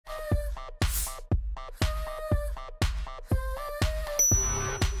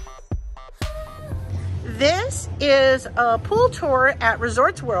This is a pool tour at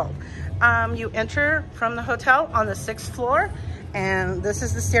Resorts World. You enter from the hotel on the 6th floor, and this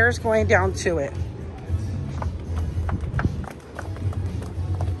is the stairs going down to it.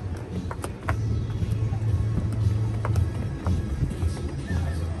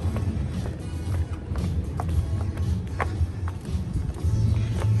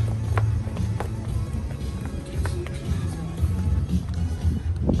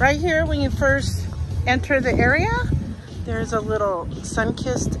 Right here, when you first enter the area, there's a little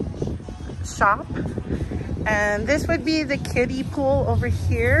sun-kissed shop, and this would be the kiddie pool over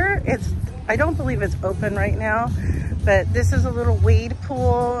here. I don't believe it's open right now, but this is a little wade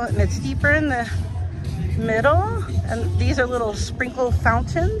pool, and it's deeper in the middle, and these are little sprinkle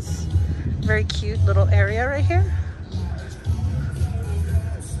fountains. Very cute little area right here.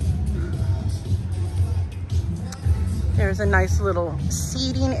 There's a nice little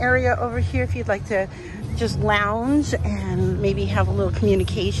seating area over here if you'd like to just lounge and maybe have a little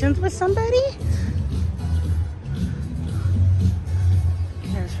communications with somebody.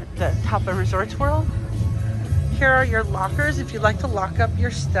 Here's the top of Resorts World. Here are your lockers if you'd like to lock up your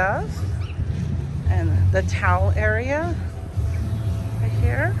stuff. And the towel area right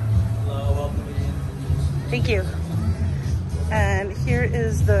here. Hello, welcome again. Thank you. And here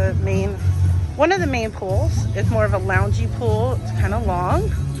is the main, one of the main pools. It's more of a loungy pool. It's kind of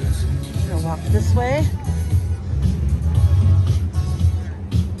long. I'm gonna walk this way.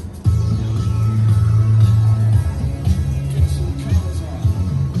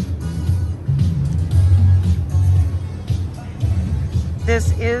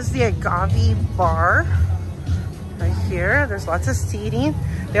 This is the Agave Bar right here. There's lots of seating.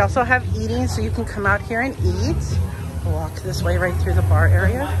 They also have eating, so you can come out here and eat. We'll walk this way right through the bar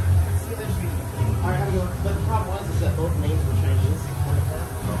area. But the problem was that both names were Chinese.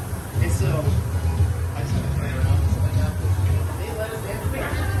 And so I just had to play around. They let us in.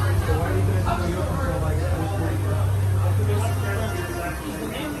 So why are you going to tell you up until like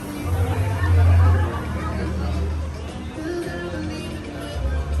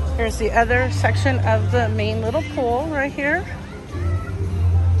 4:40? Here's the other section of the main little pool right here.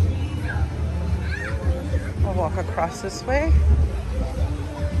 I'll walk across this way.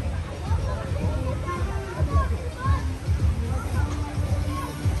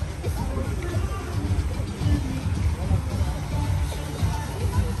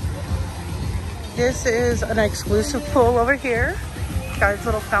 This is an exclusive pool over here. Got its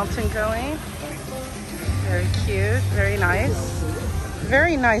little fountain going. Very cute, very nice.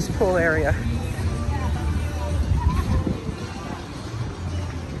 Very nice pool area.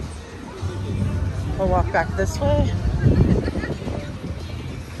 We'll walk back this way.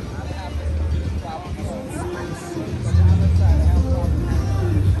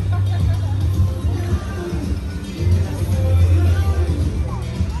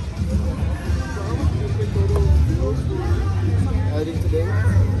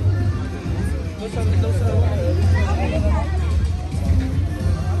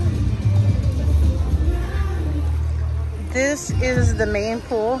 This is the main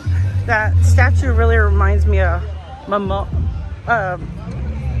pool. That statue really reminds me of a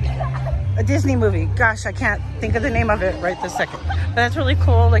Disney movie. Gosh, I can't think of the name of it right this second. But that's really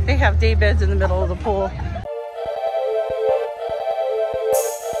cool. Like, they have day beds in the middle of the pool.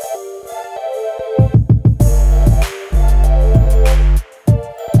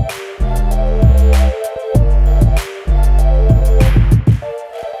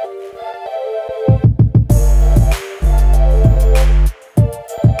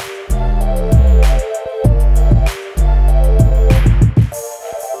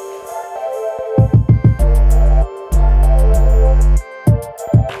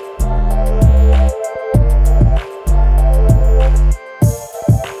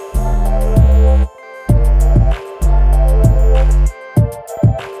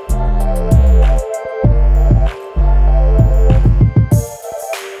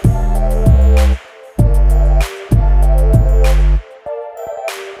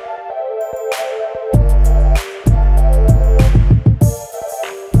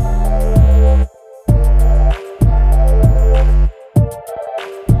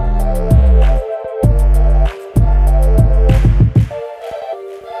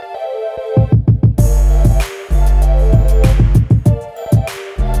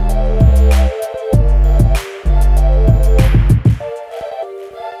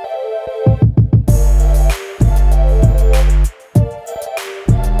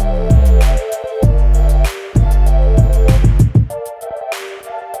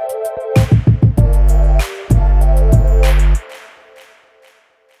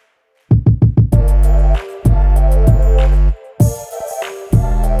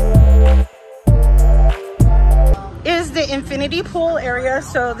 pool area.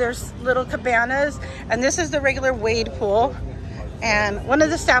 So there's little cabanas, and this is the regular wade pool. And one of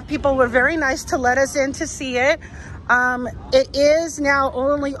the staff people were very nice to let us in to see it. It is now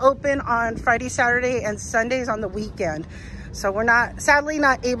only open on Friday, Saturday, and Sundays on the weekend. So we're sadly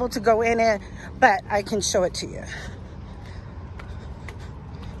not able to go in it, but I can show it to you.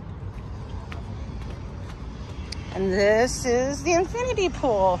 And this is the infinity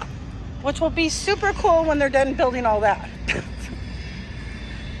pool, which will be super cool when they're done building all that.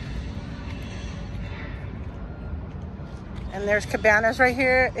 And there's cabanas right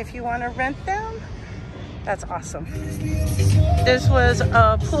here if you want to rent them. That's awesome. This was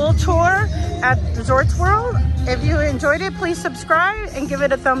a pool tour at Resorts World. If you enjoyed it, please subscribe and give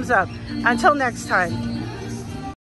it a thumbs up. Until next time.